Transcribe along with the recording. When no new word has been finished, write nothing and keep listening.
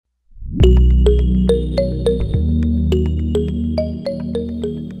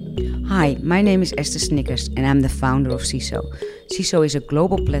My name is Esther Snickers and I'm the founder of CISO. CISO is a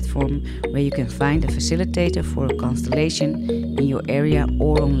global platform where you can find a facilitator for a constellation in your area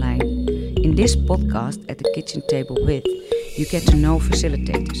or online. In this podcast, At the Kitchen Table With, you get to know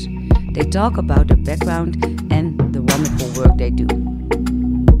facilitators. They talk about their background and the wonderful work they do.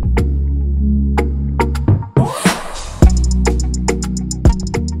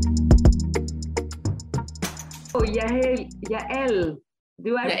 Oh, Yael.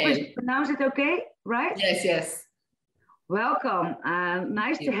 Do I pronounce it okay, right? Yes. Welcome.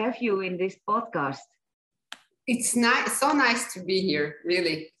 Nice to have you in this podcast. It's nice, so nice to be here,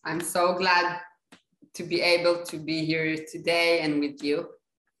 really. I'm so glad to be able to be here today and with you.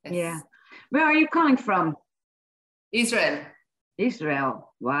 Yes. Yeah. Where are you calling from? Israel.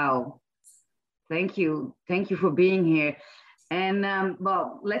 Israel. Wow. Thank you. Thank you for being here. And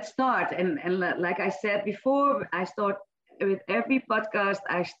well, let's start. And like I said before, I start with every podcast.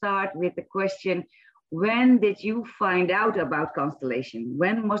 I start with the question, when did you find out about constellation?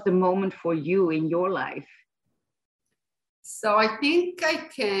 When was the moment for you in your life? So I think I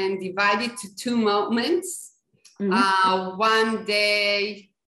can divide it to two moments. Mm-hmm. One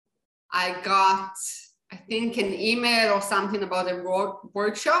day I got, I think, an email or something about a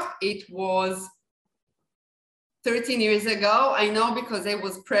workshop. It was 13 years ago. I know because I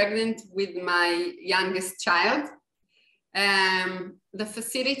was pregnant with my youngest child. The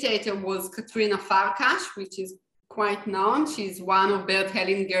facilitator was Katrina Farkash, which is quite known. She's one of Bert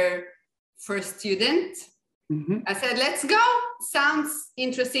Hellinger's first students. Mm-hmm. I said, let's go. Sounds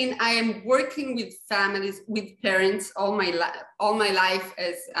interesting. I am working with families, with parents all my life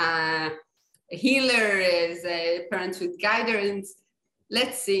as a healer, as a parent with guidance.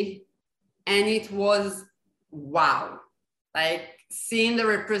 Let's see. And it was wow. Like seeing the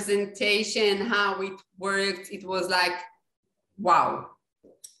representation, how it worked, it was like, wow.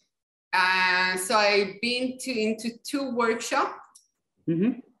 So I've been into two workshops.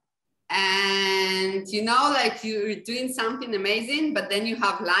 Mm-hmm. And, like you're doing something amazing, but then you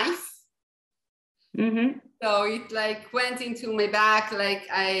have life. Mm-hmm. So it like went into my back. Like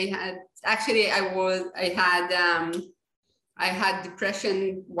I had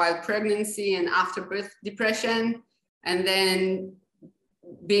depression while pregnancy and after birth depression, and then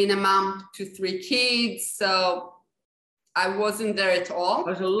being a mom to 3 kids. So I wasn't there at all.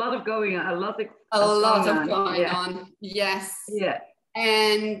 There's a lot of going on, a lot of going on. Yes. Yeah.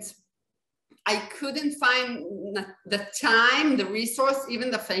 And I couldn't find the time, the resource, even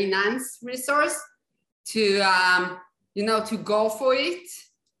the finance resource to, to go for it.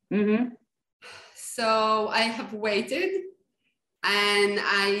 Mm-hmm. So I have waited, and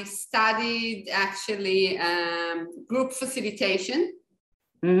I studied actually group facilitation.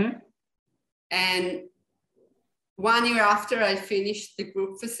 Mm-hmm. And 1 year after I finished the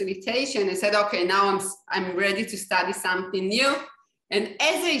group facilitation, I said, okay, now I'm ready to study something new. And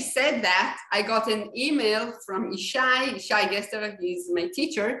as I said that, I got an email from Ishai Gester, he's my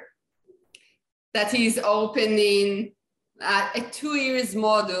teacher, that he's opening a 2 years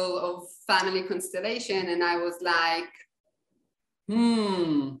model of family constellation. And I was like,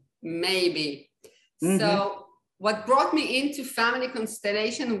 maybe. Mm-hmm. So what brought me into family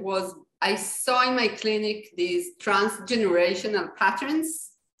constellation was I saw in my clinic these transgenerational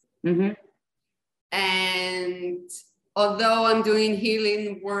patterns. Mm-hmm. And although I'm doing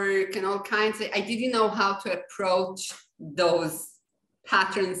healing work and all kinds of, I didn't know how to approach those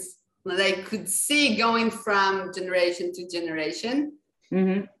patterns that I could see going from generation to generation.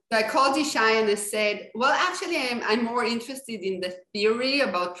 Mm-hmm. So I called Ishai and I said, well, actually, I'm more interested in the theory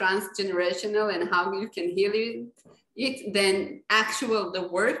about transgenerational and how you can heal it than the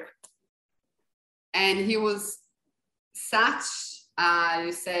work. And he was such,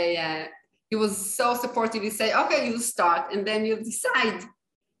 he was so supportive. He said, okay, you start and then you'll decide.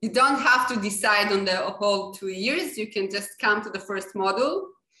 You don't have to decide on the whole 2 years. You can just come to the first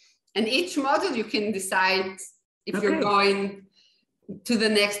module. And each module you can decide if you're going to the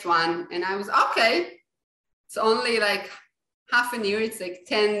next one. And I was, okay. It's only like half a year. It's like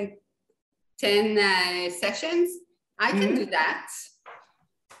 10 sessions. I can do that.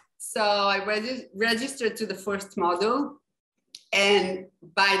 So I registered to the first module. And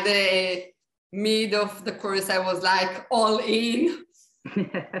by the mid of the course, I was like all in,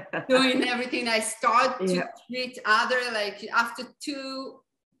 doing everything. I start to treat other, like after 2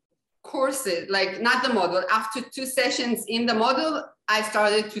 courses, like not the model, after 2 sessions in the model, I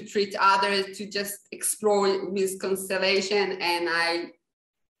started to treat others to just explore with constellation. And I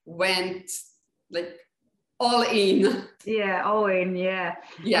went like all in. Yeah, all in, yeah.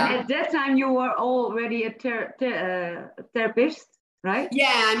 And at that time you were already a therapist? right?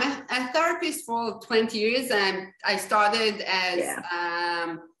 Yeah, I'm a therapist for 20 years. I started as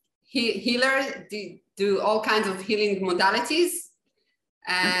healer, do all kinds of healing modalities,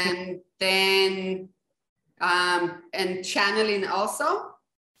 and then and channeling also.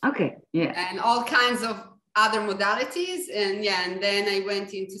 Okay, yeah. And all kinds of other modalities. And then I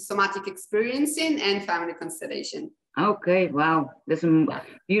went into somatic experiencing and family constellation. Okay, wow. That's a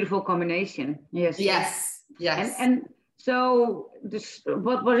beautiful combination. Yes. Yes. And so this,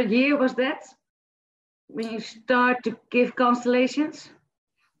 what year was that when you start to give constellations?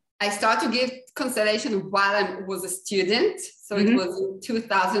 I started to give constellation while I was a student. So it was in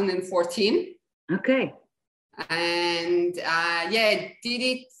 2014. Okay. And did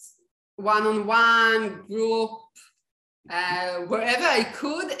it one-on-one, group, wherever I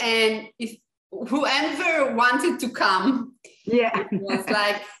could. And if whoever wanted to come, it was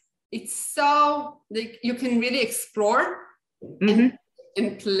like, it's so, like, you can really explore and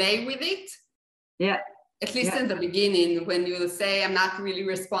play with it. Yeah. At least in the beginning, when you say, I'm not really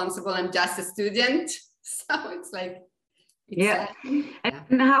responsible, I'm just a student. So it's like,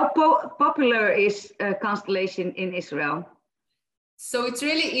 And how popular is constellation in Israel? So it's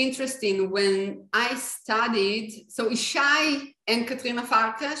really interesting. When I studied, so Ishai and Katrina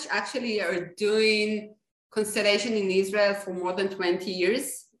Farkash actually are doing constellation in Israel for more than 20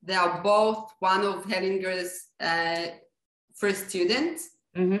 years. They are both one of Hellinger's first students.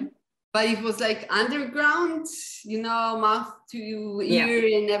 But it was like underground, mouth to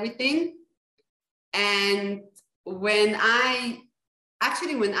ear and everything. And when I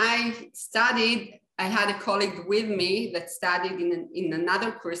studied, I had a colleague with me that studied in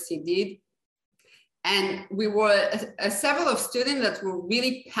another course he did. And we were several of students that were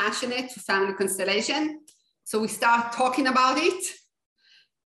really passionate to family constellation. So we started talking about it.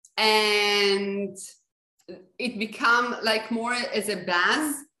 And it became like more as a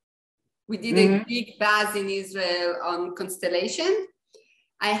buzz. We did a big buzz in Israel on constellation.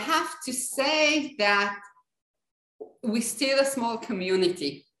 I have to say that we're still a small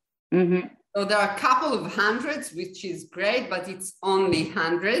community. So there are a couple of hundreds, which is great, but it's only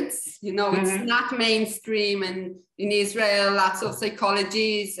hundreds. It's not mainstream. And in Israel, lots of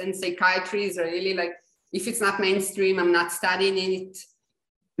psychologists and psychiatrists are really like, if it's not mainstream, I'm not studying it.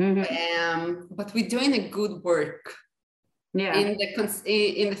 But we're doing a good work. In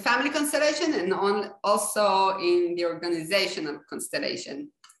the family constellation and also in the organizational constellation.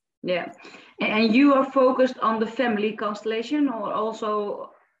 Yeah. And you are focused on the family constellation or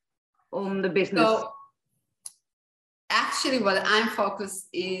also on the business? So actually what I'm focused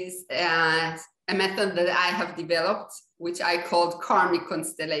is a method that I have developed, which I called karmic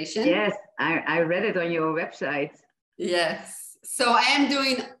constellation. Yes, I read it on your website. Yes. So I am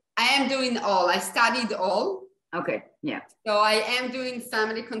doing all. I studied all. Okay, yeah. So I am doing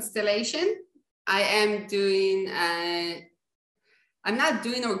family constellation. I am doing, I'm not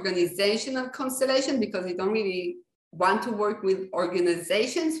doing organizational constellation because I don't really want to work with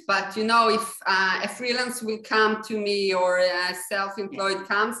organizations. But, if a freelance will come to me or a self-employed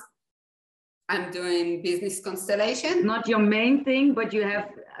comes, I'm doing business constellation. Not your main thing, but you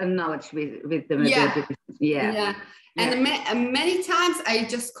have a knowledge with the business. Yeah. And many times I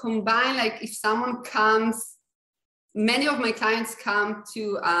just combine, like if someone comes, many of my clients come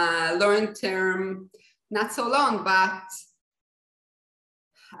to learn term, not so long, but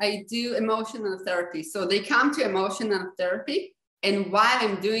I do emotional therapy. So they come to emotional therapy. And while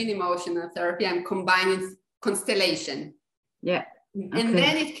I'm doing emotional therapy, I'm combining constellation. Yeah. Okay. And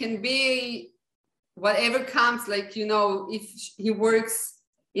then it can be whatever comes, like, if he works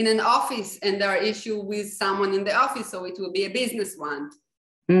in an office and there are issues with someone in the office, so it will be a business one.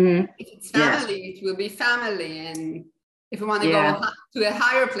 If it's family, it will be family. And if we want to go to a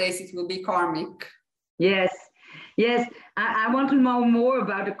higher place, it will be karmic. Yes. I want to know more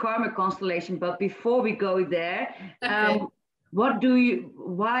about the karmic constellation, but before we go there, how do you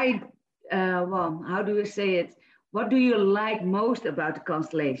say it? What do you like most about the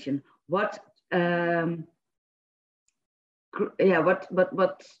constellation? How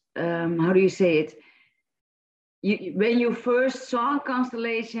do you say it? When you first saw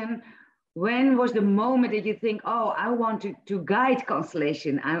constellation, when was the moment that you think, oh, I want to guide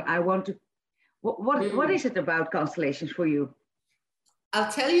constellation? I want to, what is it about constellations for you?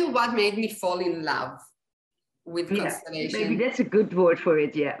 I'll tell you what made me fall in love with constellation. Maybe that's a good word for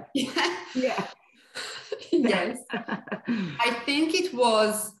it, yeah. Yes. I think it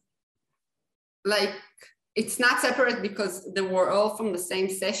was like, it's not separate because they were all from the same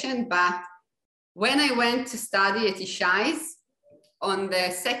session, but when I went to study at Ishai's, on the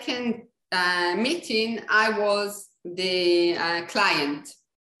second meeting, I was the client.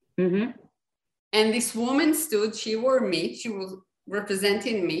 Mm-hmm. And this woman stood, she was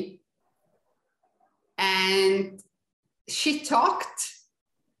representing me. And she talked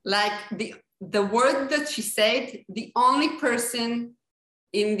like the word that she said, the only person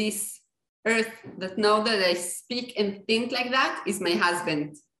in this earth that know that I speak and think like that is my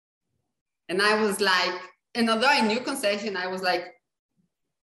husband. And I was like, and although I knew Constellation, I was like,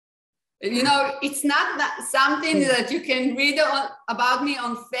 you know, it's not that something that you can read about me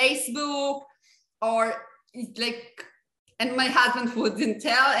on Facebook or like, and my husband wouldn't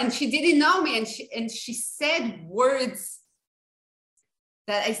tell, and she didn't know me, and she said words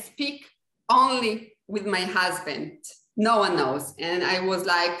that I speak only with my husband. No one knows. And I was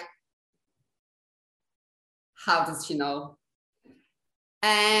like, how does she know?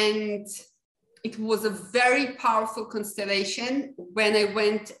 And it was a very powerful constellation. When I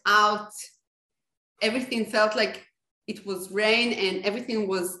went out, everything felt like it was rain and everything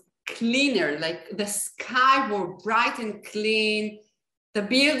was cleaner. Like the sky were bright and clean. The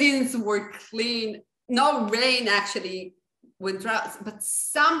buildings were clean. No rain actually went drought, but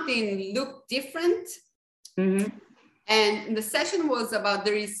something looked different. Mm-hmm. And the session was about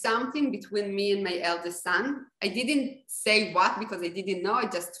there is something between me and my eldest son. I didn't say what because I didn't know. I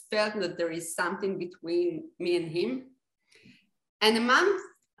just felt that there is something between me and him. And a month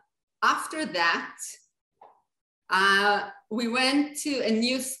after that, we went to a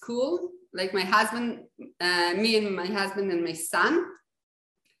new school, like my husband, me and my husband and my son.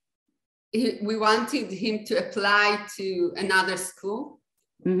 We wanted him to apply to another school.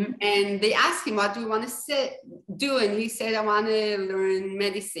 Mm-hmm. And they asked him, what do you want to do? And he said, I want to learn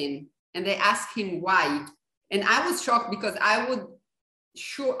medicine. And they asked him why. And I was shocked because I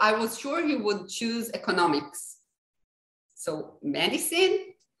was sure he would choose economics. So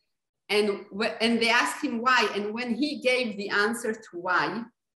medicine. And they asked him why. And when he gave the answer to why,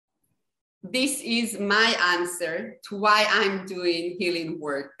 this is my answer to why I'm doing healing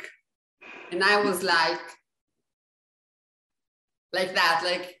work. And I was like that,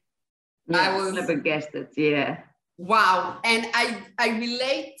 like yeah, I was flabbergasted, yeah. Wow. And I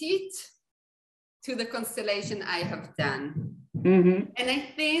relate it to the constellation I have done. Mm-hmm. And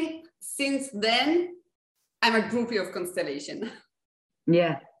I think since then, I'm a groupie of constellation.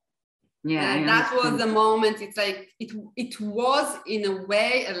 Yeah. Yeah. That was the moment. It's like, it was in a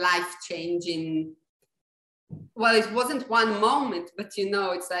way a life-changing, well, it wasn't one moment, but you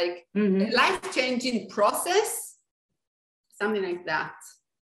know, it's like a life-changing process, something like that.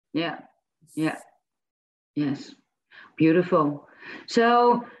 Yeah. Yeah. Yes. Beautiful.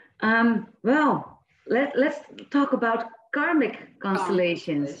 So, well, let's talk about karmic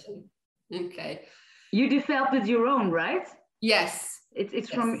constellations. Okay. You developed it your own, right? Yes. It's yes.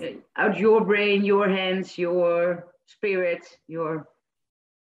 From out your brain, your hands, your spirit, your...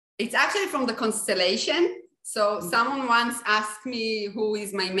 It's actually from the constellation. So someone once asked me who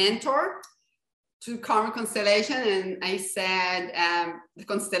is my mentor to karmic constellation, and I said the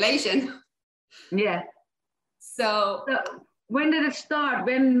constellation. Yeah. So when did it start?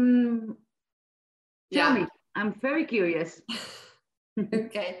 Tell me. I'm very curious.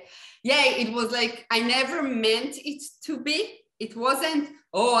 Okay. Yeah, it was like I never meant it to be. It wasn't,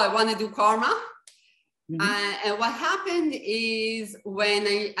 oh, I want to do karma. And what happened is when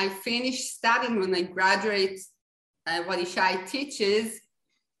I finished studying, when I graduate what Ishai teaches,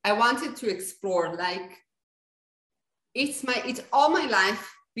 I wanted to explore, like, it's all my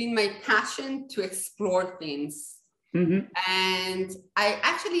life been my passion to explore things. And I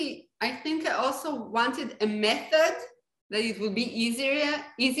think I also wanted a method that it would be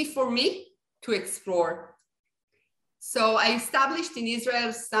easy for me to explore. So I established in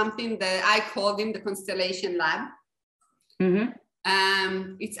Israel something that I called the Constellation Lab.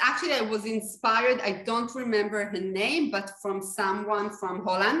 It's actually, I was inspired, I don't remember her name, but from someone from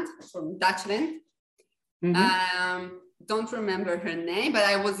Holland, from Dutchland. Don't remember her name, but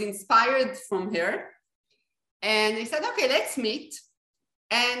I was inspired from her. And I said, okay, let's meet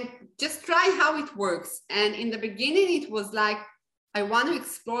and just try how it works. And in the beginning, it was like, I want to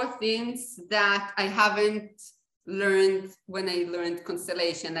explore things that I haven't learned when I learned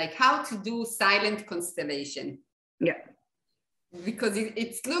constellation, like how to do silent constellation. Yeah. Because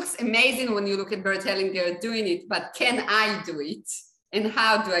it looks amazing when you look at Bert Hellinger doing it, but can I do it? And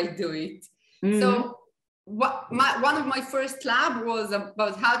how do I do it? So one of my first lab was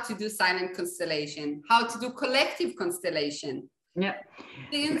about how to do silent constellation, how to do collective constellation. Yeah.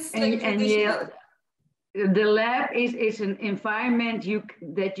 The lab is an environment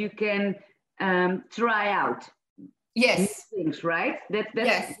that you can try out. Yes. Things, right?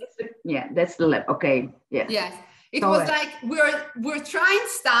 Yes. That's the lab. Okay. Yeah. Yes. It was like we're trying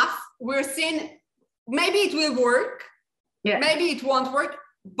stuff. We're seeing maybe it will work. Yeah. Maybe it won't work.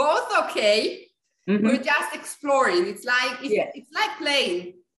 Both okay. Mm-hmm. We're just exploring. It's like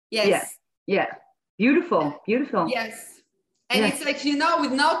playing. Yes. Yeah. Beautiful. Yes. And it's like,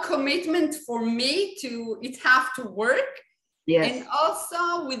 with no commitment for me it have to work. Yes. And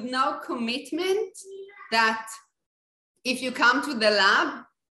also with no commitment that if you come to the lab,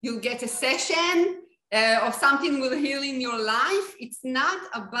 you'll get a session or something will heal in your life. It's not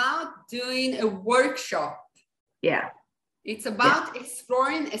about doing a workshop. Yeah. It's about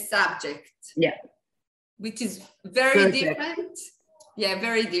exploring a subject. Yeah. Which is very different. Yeah,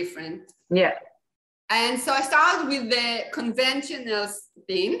 very different. Yeah. And so I started with the conventional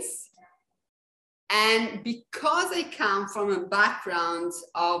things. And because I come from a background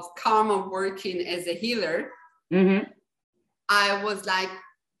of karma working as a healer, mm-hmm. I was like,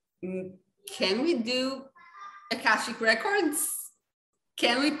 can we do Akashic Records?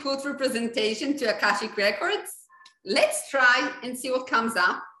 Can we put representation to Akashic Records? Let's try and see what comes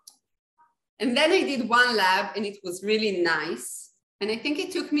up. And then I did one lab and it was really nice. And I think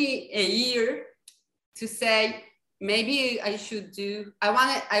it took me a year to say, maybe I should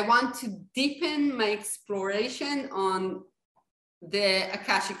I want to deepen my exploration on the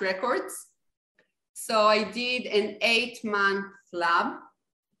Akashic Records. So I did an 8-month lab.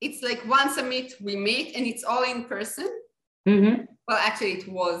 It's like once a meet, we meet and it's all in person. Mm-hmm. Well, actually it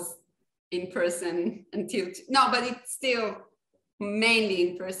was in person but it's still mainly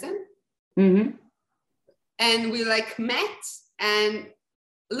in person. Mm-hmm. And we met and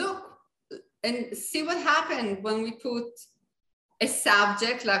look and see what happened when we put a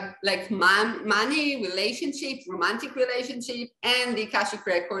subject like money, relationship, romantic relationship, and the Akashic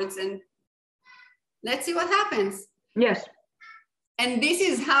Records, and let's see what happens. Yes. And this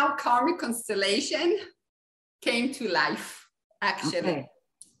is how karmic constellation came to life, actually. Okay.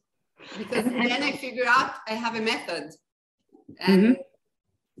 Because then I figured out I have a method and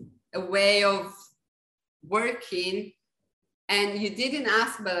a way of working. And you didn't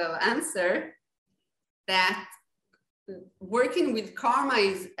ask, but I'll answer that working with karma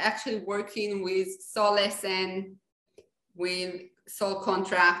is actually working with soul lesson, with soul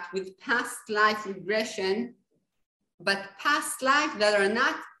contract, with past life regression, but past life that are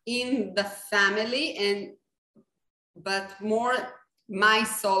not in the family but more my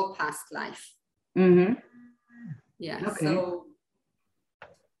soul past life. Mm-hmm. Yeah. Okay. So.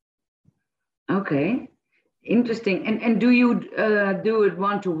 Okay. Interesting. And do you do it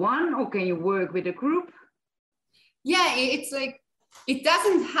one-to-one or can you work with a group? Yeah, it's like, it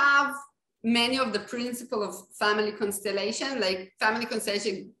doesn't have many of the principles of family constellation. Like family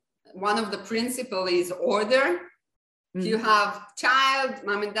constellation, one of the principles is order. Mm-hmm. You have child,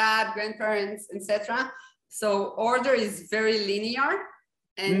 mom and dad, grandparents, etc. So order is very linear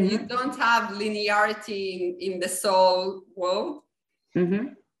and mm-hmm. you don't have linearity in the soul world.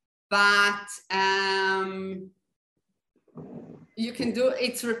 Mm-hmm. But you can do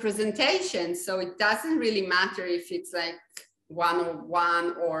its representation. So it doesn't really matter if it's like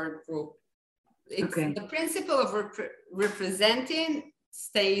one-on-one or group. It's the principle of representing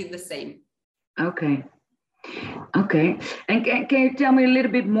stays the same. Okay. Okay. And can you tell me a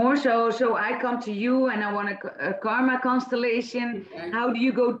little bit more? So I come to you and I want a karma constellation. Okay. How do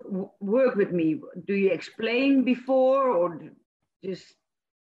you go work with me? Do you explain before or just...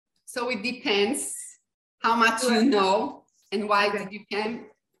 So it depends how much you know and why did you come.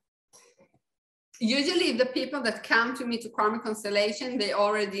 Usually the people that come to me to karmic constellation, they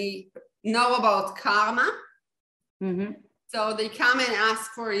already know about karma. Mm-hmm. So they come and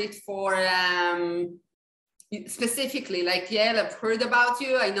ask for it for specifically, like, Yael, I've heard about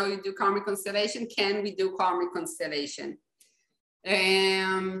you. I know you do karmic constellation. Can we do karmic constellation?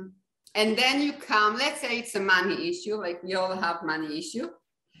 And then you come, let's say it's a money issue, like we all have money issue.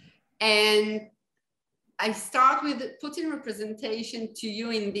 And I start with putting representation to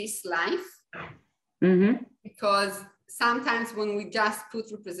you in this life. Mm-hmm. Because sometimes when we just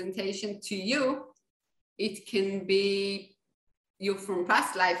put representation to you, it can be you from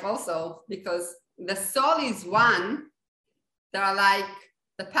past life also, because the soul is one. There are like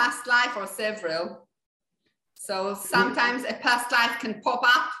the past life or several. So sometimes a past life can pop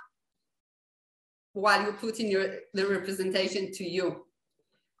up while you're putting the representation to you.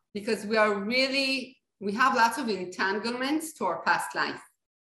 Because we have lots of entanglements to our past life.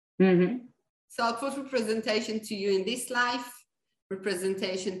 Mm-hmm. So I'll put representation to you in this life,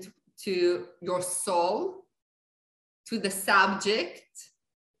 representation to your soul, to the subject,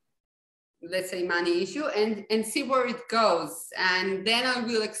 let's say money issue, and see where it goes. And then I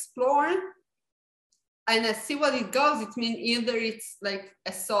will explore. and I see what it goes. It means either it's like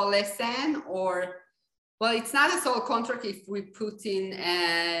a soul lesson, or, well, it's not a soul contract if we put in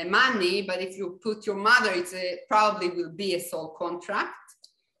money, but if you put your mother, probably will be a soul contract.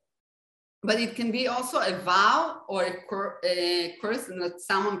 But it can be also a vow or a curse, that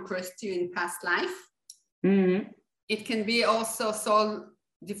someone cursed you in past life. Mm-hmm. It can be also soul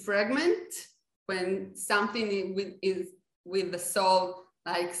defragment, when something is with the soul,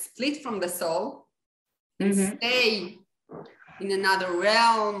 like split from the soul and Mm-hmm. stay in another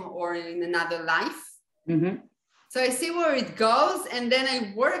realm or in another life. Mm-hmm. So I see where it goes, and then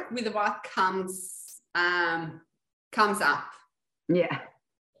I work with what comes up. Yeah.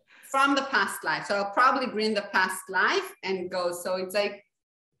 From the past life. So I'll probably bring the past life and go. So it's like,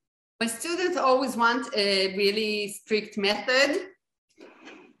 my students always want a really strict method.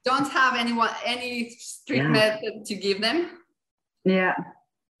 Don't have any strict method to give them. Yeah.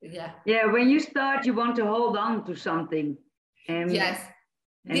 Yeah. Yeah. When you start, you want to hold on to something. Yes.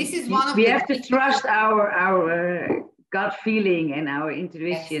 And this is one of we the have to trust our gut feeling and our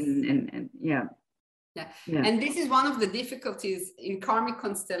intuition. Yes. And yeah. Yeah. And this is one of the difficulties in karmic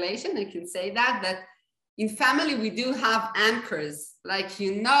constellation. I can say that in family, we do have anchors. Like, I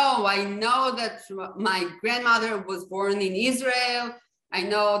know that my grandmother was born in Israel. I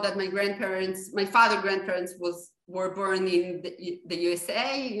know that my father's grandparents were born in the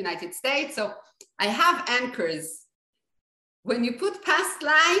USA, United States. So I have anchors. When you put past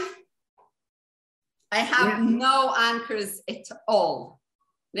life, I have no anchors at all.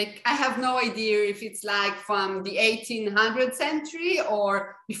 Like, I have no idea if it's like from the 1800th century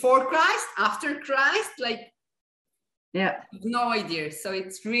or before Christ, after Christ, no idea. So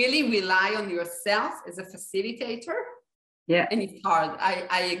it's really rely on yourself as a facilitator. Yeah. And it's hard.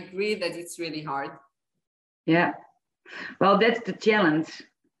 I agree that it's really hard. Yeah. Well, that's the challenge.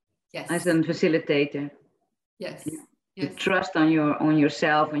 Yes. As a facilitator. Yes. To trust on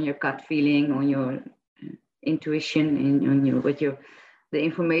yourself, on your gut feeling, on your intuition, and on the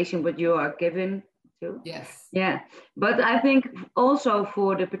information what you are given to. Yes. Yeah. But I think also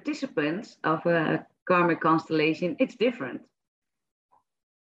for the participants of a karmic constellation, it's different.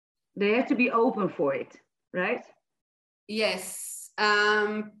 They have to be open for it, right? Yes.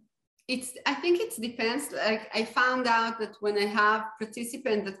 I think it depends. Like, I found out that when I have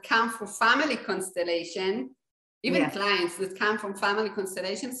participants that come for family constellation, even clients that come from family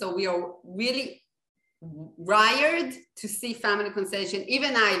constellation, so we are really wired to see family constellation.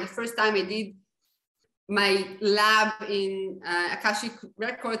 Even the first time I did my lab in Akashic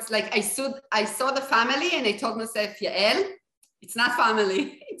Records, like, I saw the family and I told myself, Yael, it's not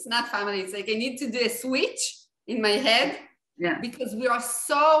family. It's not family. It's like, I need to do a switch in my head. Yeah. Because we are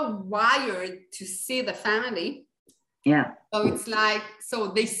so wired to see the family. Yeah. So it's like, so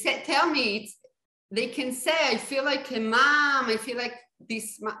they tell me, they can say, I feel like a mom, I feel like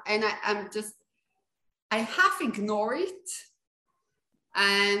this, and I half ignore it.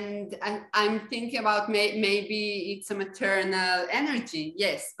 And I'm thinking about maybe it's a maternal energy.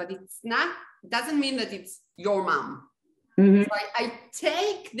 Yes, but it's not, it doesn't mean that it's your mom. Mm-hmm. So I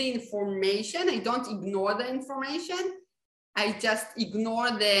take the information, I don't ignore the information. I just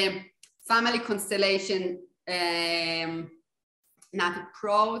ignore the family constellation, not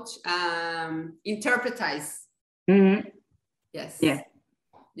approach, interpretize. Mm-hmm. Yes. Yeah.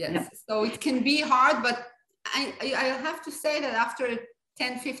 Yes. Yeah. So it can be hard, but I have to say that after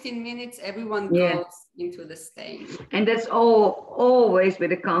 10, 15 minutes, everyone goes into the state. And that's always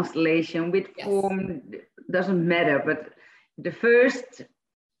with a constellation, with form, doesn't matter. But the first,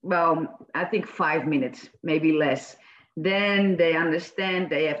 I think 5 minutes, maybe less. Then they understand,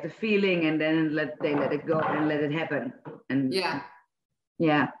 they have the feeling, and then they let it go and let it happen. And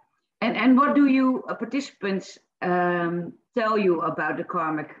And what do you participants tell you about the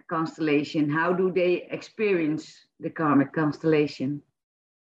karmic constellation? How do they experience the karmic constellation?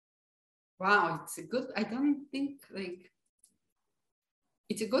 Wow, I don't think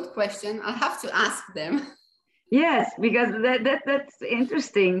it's a good question. I'll have to ask them. Yes, because that's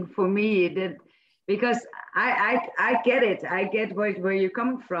interesting for me. Because I get it. I get where you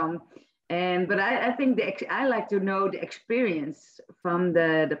come from. But I think I like to know the experience from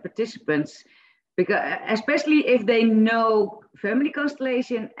the participants, because especially if they know family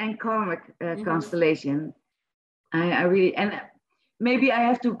constellation and karmic constellation. I really, and maybe I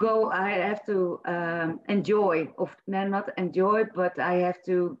have to enjoy, not enjoy, but I have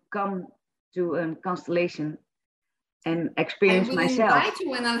to come to a constellation and experience myself. I will invite you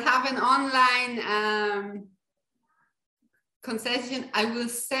when I'll have an online concession. I will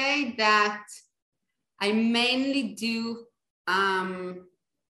say that I mainly do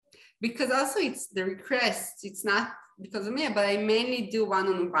because also it's the request. It's not because of me, but I mainly do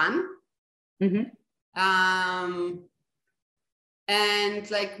one-on-one. And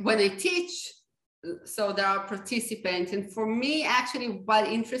like when I teach, so there are participants, and for me, actually, what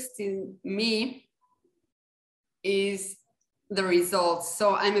interests me is the results.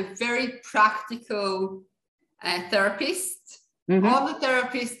 So I'm a very practical therapist. All the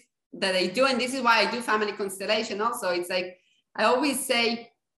therapists that I do, and this is why I do family constellation also, it's like, I always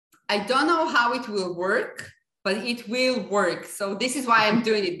say, I don't know how it will work, but it will work. So this is why I'm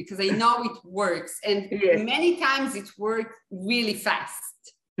doing it, because I know it works. And many times it works really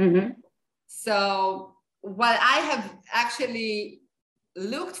fast. So what I have actually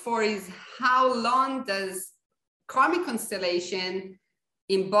looked for is how long does karmic constellation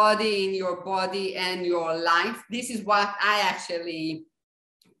embody in your body and your life? This is what I actually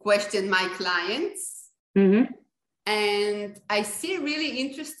question my clients. And I see really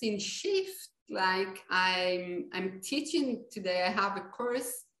interesting shift. Like I'm teaching today, I have a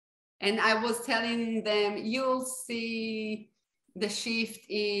course, and I was telling them, you'll see the shift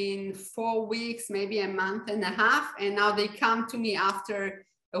in 4 weeks, maybe a month and a half. And now they come to me after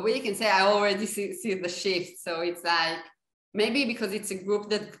a week and say, I already see the shift. So it's like, maybe because it's a group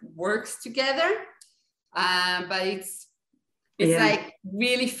that works together, but it's like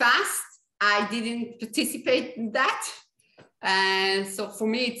really fast. I didn't participate in that. And so for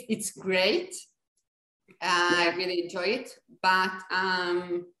me, it's great. I really enjoy it. But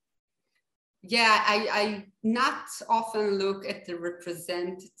I not often look at the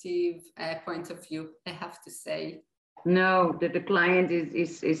representative point of view, I have to say. No, that the client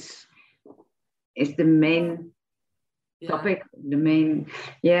is the main topic, the main,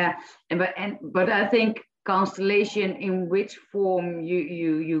 but I think constellation, in which form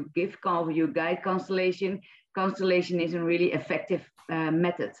you give, you guide constellation is a really effective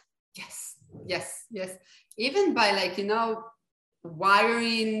method. Yes. Even by, like,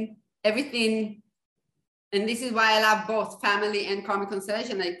 wiring everything. And this is why I love both family and karmic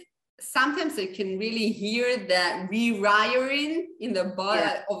constellation. Like, sometimes I can really hear that rewiring in the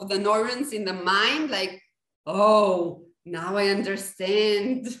body of the neurons in the mind. Like, oh, now I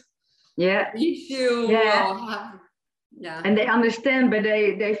understand. Issue. And they understand, but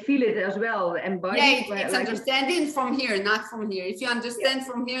they feel it as well. And it's like, understanding from here, not from here. If you understand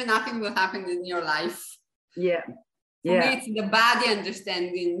from here, nothing will happen in your life. For me, it's the body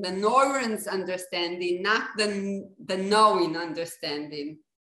understanding, the neurons understanding, not the knowing understanding.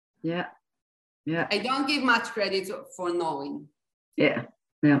 I don't give much credit for knowing.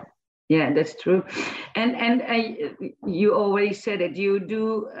 That's true. And you already said that you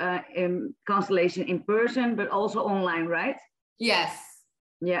do constellation in person, but also online, right? Yes.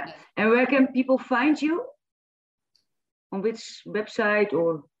 And where can people find you? On which website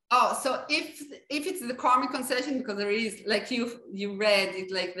or? Oh, so if it's the karmic constellation, because there is, like you read it,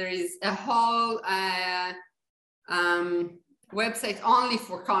 like there is a whole website only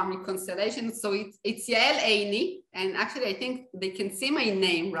for karmic constellation. So it's Yael Eini, and actually I think they can see my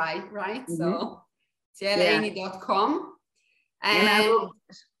name, right? So it's yaeleini.com. And I will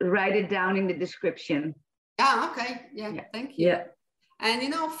write it down in the description. Okay. Thank you.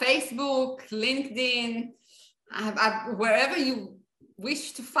 And Facebook, LinkedIn, wherever you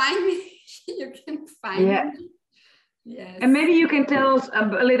wish to find me, you can find me. Yes. And maybe you can tell us a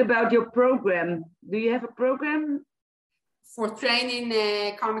little about your program. Do you have a program? For training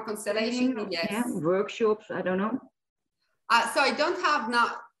karmic constellation? Yes. Workshops, I don't know. So I don't have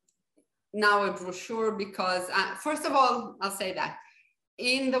now a brochure, because first of all, I'll say that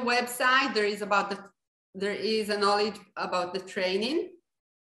in the website there is a knowledge about the training.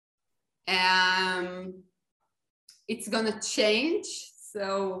 It's gonna change.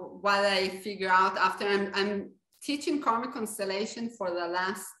 So what I figure out after I'm teaching karmic constellation for the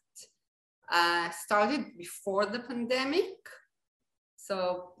last started before the pandemic,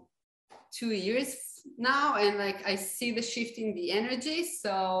 so 2 years now, and like I see the shift in the energy,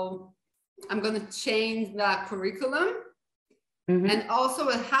 so I'm going to change the curriculum. And also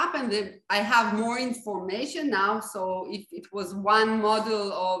what happened, that I have more information now. So if it was one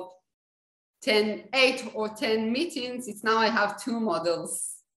model of 8 or 10 meetings, it's now I have 2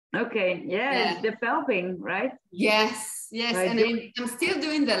 models. Okay, it's developing, right? Yes. And I'm still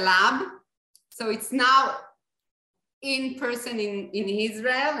doing the lab. So it's now in person in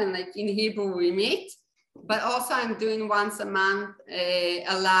Israel, and like in Hebrew we meet, but also I'm doing once a month a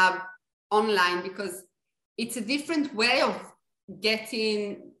lab online, because it's a different way of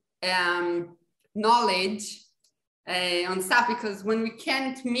getting knowledge on stuff, because when we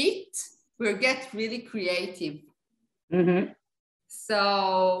can't meet, we get really creative.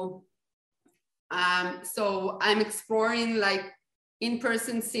 So So I'm exploring like in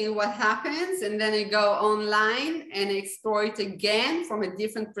person, seeing what happens, and then I go online and explore it again from a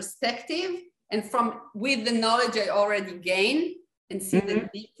different perspective, and from with the knowledge I already gained, and see the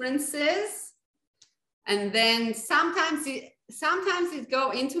differences. And then sometimes it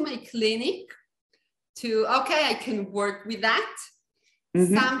go into my clinic to, okay, I can work with that.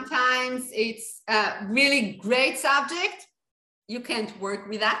 Sometimes it's a really great subject, you can't work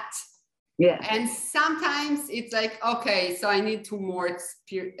with that. Yeah. And sometimes it's like, okay, so I need to more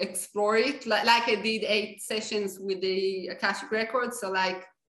explore it. Like I did 8 sessions with the Akashic Records. So like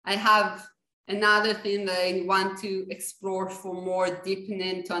I have another thing that I want to explore for more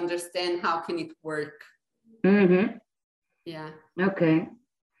deepening to understand how can it work. Yeah. Okay.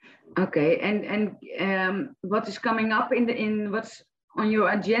 Okay. And what is coming up in what's on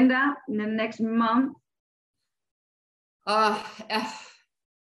your agenda in the next month?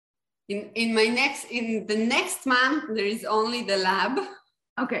 In the next month, there is only the lab.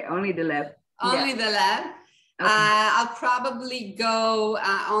 Okay, only the lab. Only the lab. Okay. I'll probably go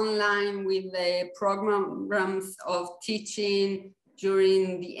online with the programs of teaching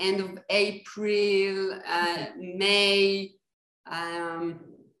during the end of April, May,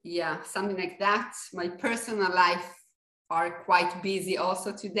 yeah, something like that. My personal life are quite busy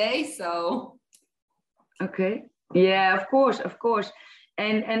also today, so. Okay. Yeah, of course.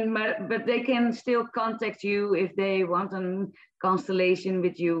 But they can still contact you if they want a constellation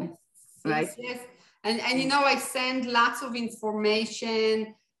with you, right? Yes. And you know, I send lots of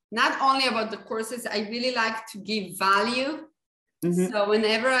information, not only about the courses. I really like to give value. So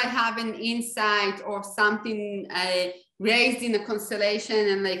whenever I have an insight or something raised in a constellation,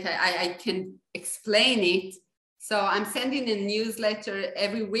 and like I can explain it. So I'm sending a newsletter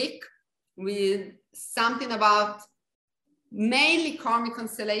every week with something about mainly karmic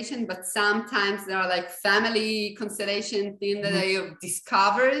constellation, but sometimes there are like family constellation things that I have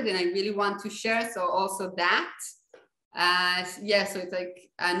discovered and I really want to share. So also that, yeah, so it's like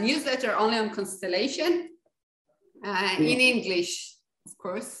a newsletter only on constellation in English, of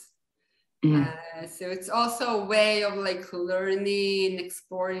course. So it's also a way of like learning,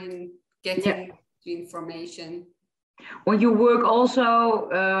 exploring, getting information. Well, you work also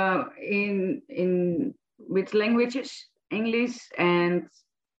in which languages? English and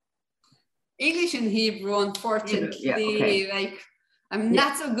Hebrew, unfortunately. Like I'm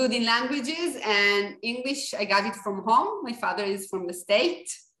not so good in languages, and English I got it from home. My father is from the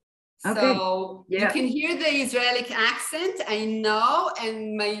States, so you can hear the Israeli accent, I know,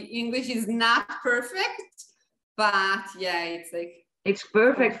 and my English is not perfect, but yeah, it's like it's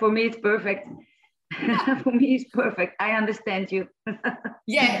perfect for me. It's perfect. For me, it's perfect. I understand you.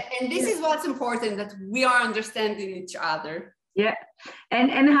 Yeah, and this is what's important, that we are understanding each other. Yeah,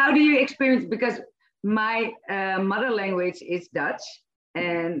 and how do you experience? Because my mother language is Dutch,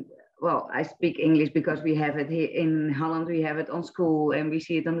 and well, I speak English because we have it here in Holland. We have it on school, and we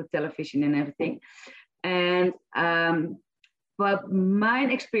see it on the television and everything. And but my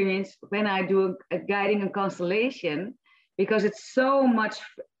experience when I do a guiding and constellation, because it's so much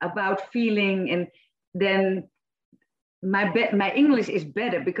about feeling, and then my English is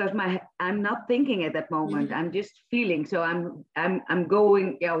better because I'm not thinking at that moment. I'm just feeling. So I'm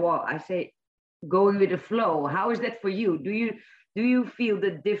going. Yeah, well, I say going with the flow. How is that for you? Do you feel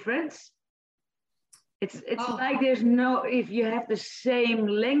the difference? It's like there's no, if you have the same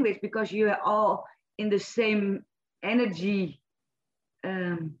language because you are all in the same energy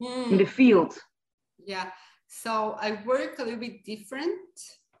in the field. Yeah. So I work a little bit different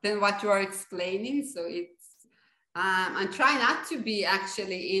than what you are explaining. So it's I try not to be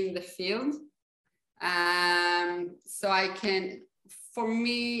actually in the field. So I can, for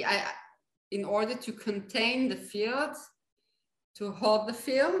me, in order to contain the field, to hold the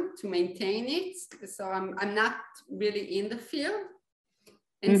field, to maintain it. So I'm not really in the field.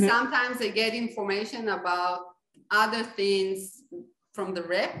 And sometimes I get information about other things from the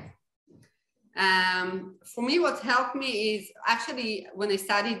rep. For me, what helped me is actually when I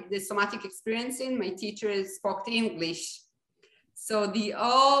studied the somatic experiencing, my teachers spoke English. So the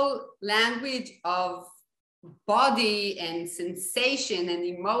whole language of body and sensation and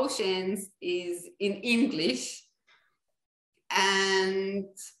emotions is in English. And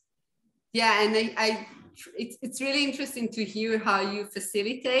yeah, and it's really interesting to hear how you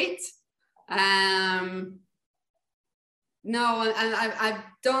facilitate. No, and I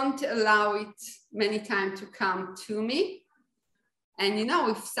don't allow it many times to come to me. And you know,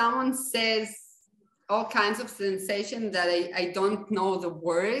 if someone says all kinds of sensation that I don't know the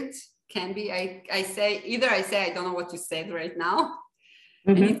word, can be, I say, I don't know what you said right now.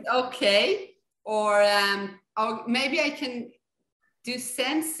 And it's okay. or maybe I can do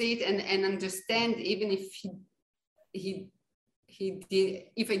sense it and understand, even if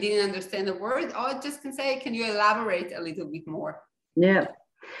if I didn't understand the word, or I just can say, can you elaborate a little bit more? Yeah.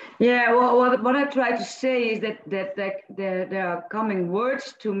 Yeah, well, what I try to say is that there are coming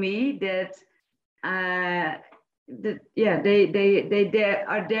words to me that they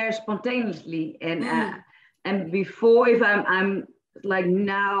are there spontaneously, and before, if I'm like,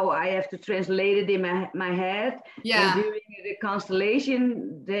 now I have to translate it in my head, and during the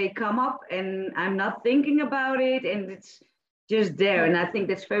constellation they come up and I'm not thinking about it, and it's just there. And I think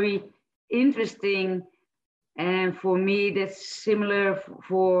that's very interesting. And for me, that's similar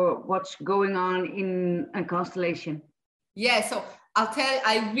for what's going on in a constellation. Yeah, so I'll tell you,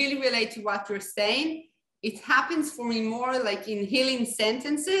 I really relate to what you're saying. It happens for me more like in healing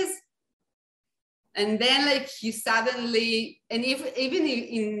sentences. And then like you suddenly, and even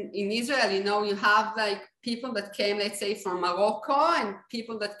in Israel, you know, you have like people that came, let's say, from Morocco, and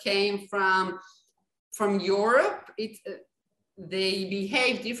people that came from Europe. They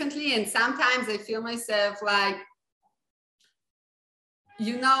behave differently. And sometimes I feel myself like,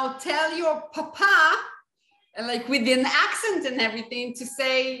 you know, tell your papa, and like with an accent and everything, to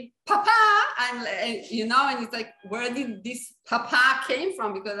say papa, and you know, and it's like, where did this papa came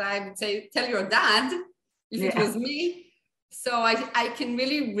from? Because I would say, tell your dad if it was me. So I can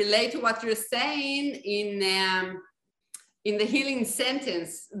really relate to what you're saying in the healing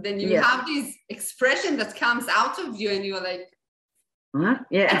sentence. Then you have this expression that comes out of you, and you're like, huh?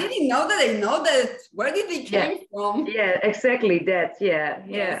 Yeah, I didn't know that. I know that. Where did they came from? Yeah, exactly that.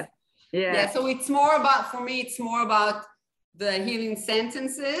 Yeah. So it's more about, for me, it's more about the healing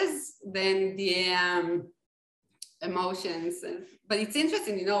sentences than the emotions. But it's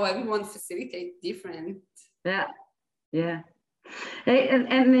interesting, you know, everyone facilitates different. Yeah. Hey,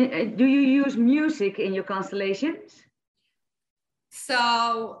 and do you use music in your constellations?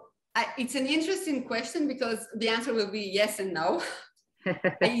 So it's an interesting question, because the answer will be yes and no.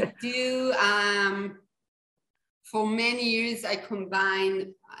 I do. For many years, I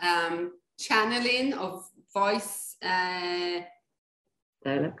combine channeling of voice,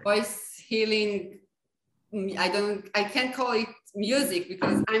 voice healing. I can't call it music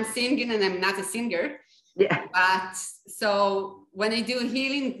because I'm singing and I'm not a singer. Yeah. But so when I do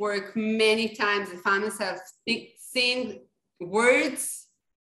healing work, many times I find myself sing words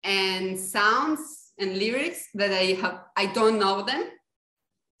and sounds and lyrics that I don't know them.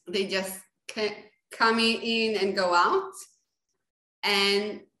 They just come in and go out.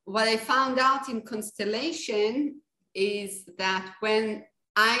 And what I found out in constellation is that when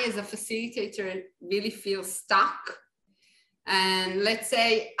I, as a facilitator, really feel stuck, and let's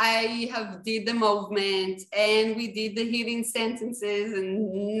say I have did the movement and we did the healing sentences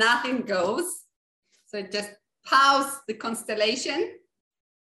and nothing goes, so just pause the constellation,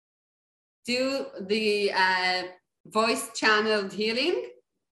 do the voice channeled healing,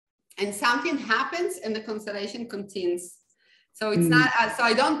 and something happens and the constellation continues. So it's not, so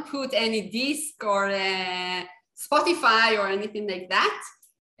I don't put any disc or Spotify or anything like that.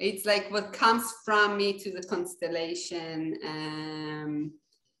 It's like what comes from me to the constellation.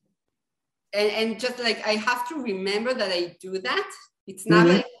 And just like, I have to remember that I do that. It's not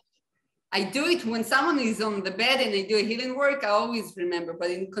like I do it when someone is on the bed and I do a healing work, I always remember.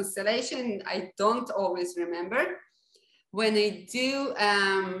 But in constellation, I don't always remember. When I do,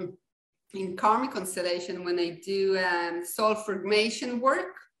 in karmic constellation, when I do soul formation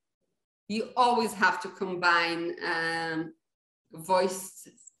work, you always have to combine voice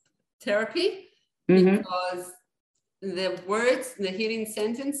therapy, because the words, the healing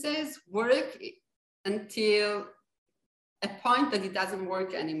sentences work until a point that it doesn't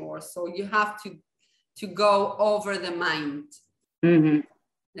work anymore. So you have to go over the mind.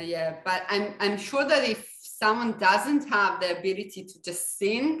 Yeah, but I'm sure that if someone doesn't have the ability to just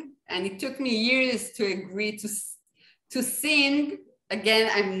sing, and it took me years to agree to sing. Again,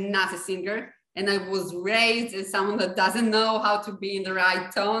 I'm not a singer, and I was raised as someone that doesn't know how to be in the right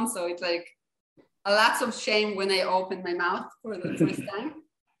tone. So it's like a lot of shame when I open my mouth for the first time.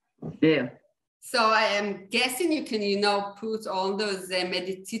 Yeah. So I am guessing you can, you know, put all those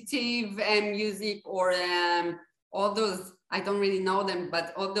meditative music, or all those, I don't really know them,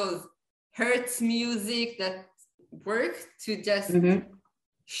 but all those hertz music that work to just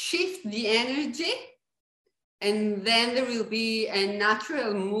shift the energy. And then there will be a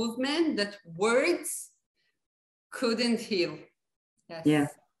natural movement that words couldn't heal.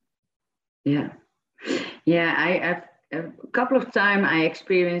 Yes. Yeah. I've a couple of times I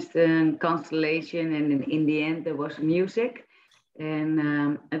experienced a constellation, and in the end there was music,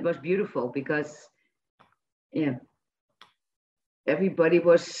 And it was beautiful because, yeah, everybody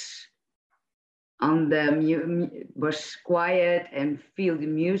was on was quiet and feel the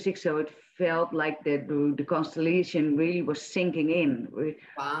music, so it felt like the constellation really was sinking in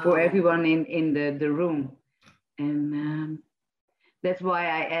for everyone in the room. And that's why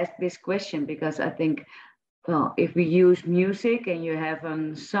I asked this question, because I think, well, if we use music and you have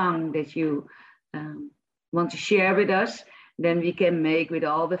a song that you want to share with us, then we can make, with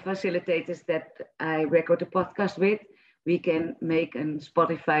all the facilitators that I record the podcast with, we can make a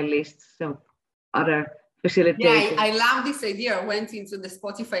Spotify list. So other facilitators. Yeah, I love this idea. I went into the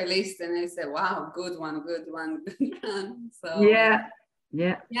Spotify list and I said, wow, good one. So yeah.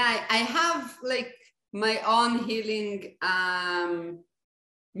 I have like my own healing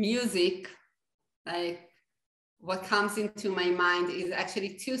music. Like what comes into my mind is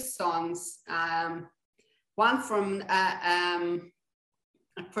actually two songs. One from a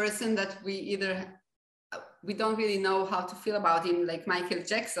person that we don't really know how to feel about him, like Michael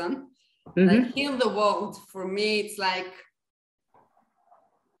Jackson. Like Heal the World. For me, it's like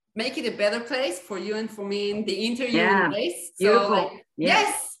make it a better place for you and for me in the interhuman race. So like,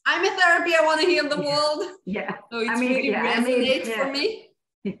 yes, I'm in therapy. I want to heal the world. Yeah. So it really resonates for me.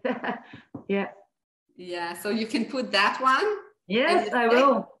 Yeah. So you can put that one. Yes, I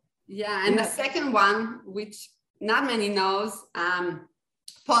will. Yeah. And the second one, which not many knows,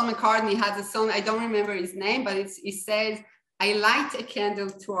 Paul McCartney has a song. I don't remember his name, but it says, I light a candle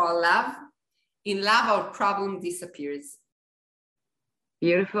to our love. In love, our problem disappears.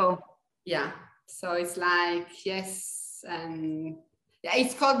 Beautiful. Yeah. So it's like, yes. And yeah,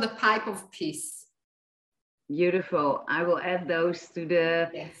 it's called The Pipe of Peace. Beautiful. I will add those to the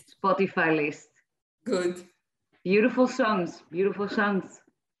Spotify list. Good. Beautiful songs.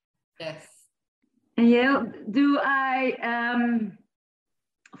 Yes. And Yael, do I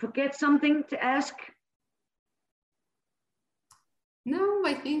forget something to ask? No,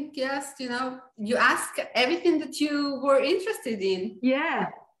 I think, yes, you ask everything that you were interested in.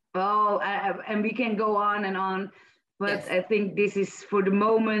 Yeah. Oh, and we can go on and on, but I think this is, for the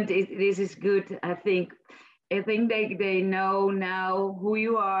moment, this is good. I think they know now who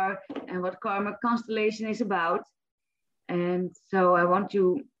you are and what Karma Constellation is about. And so I want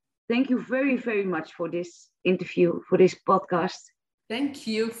to thank you very, very much for this interview, for this podcast. Thank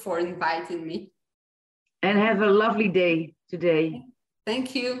you for inviting me. And have a lovely day today.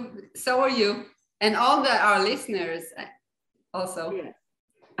 Thank you. So are you. And all our listeners also. Yeah.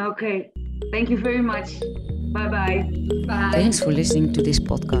 Okay. Thank you very much. Bye-bye. Bye. Thanks for listening to this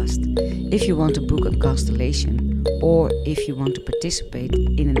podcast. If you want to book a constellation or if you want to participate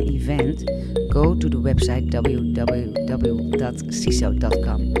in an event, go to the website www.ciso.com.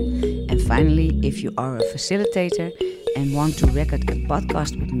 And finally, if you are a facilitator and want to record a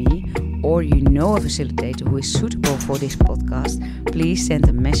podcast with me, or you know a facilitator who is suitable for this podcast, please send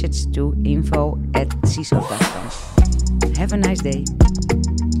a message to info@ciso.com. Have a nice day.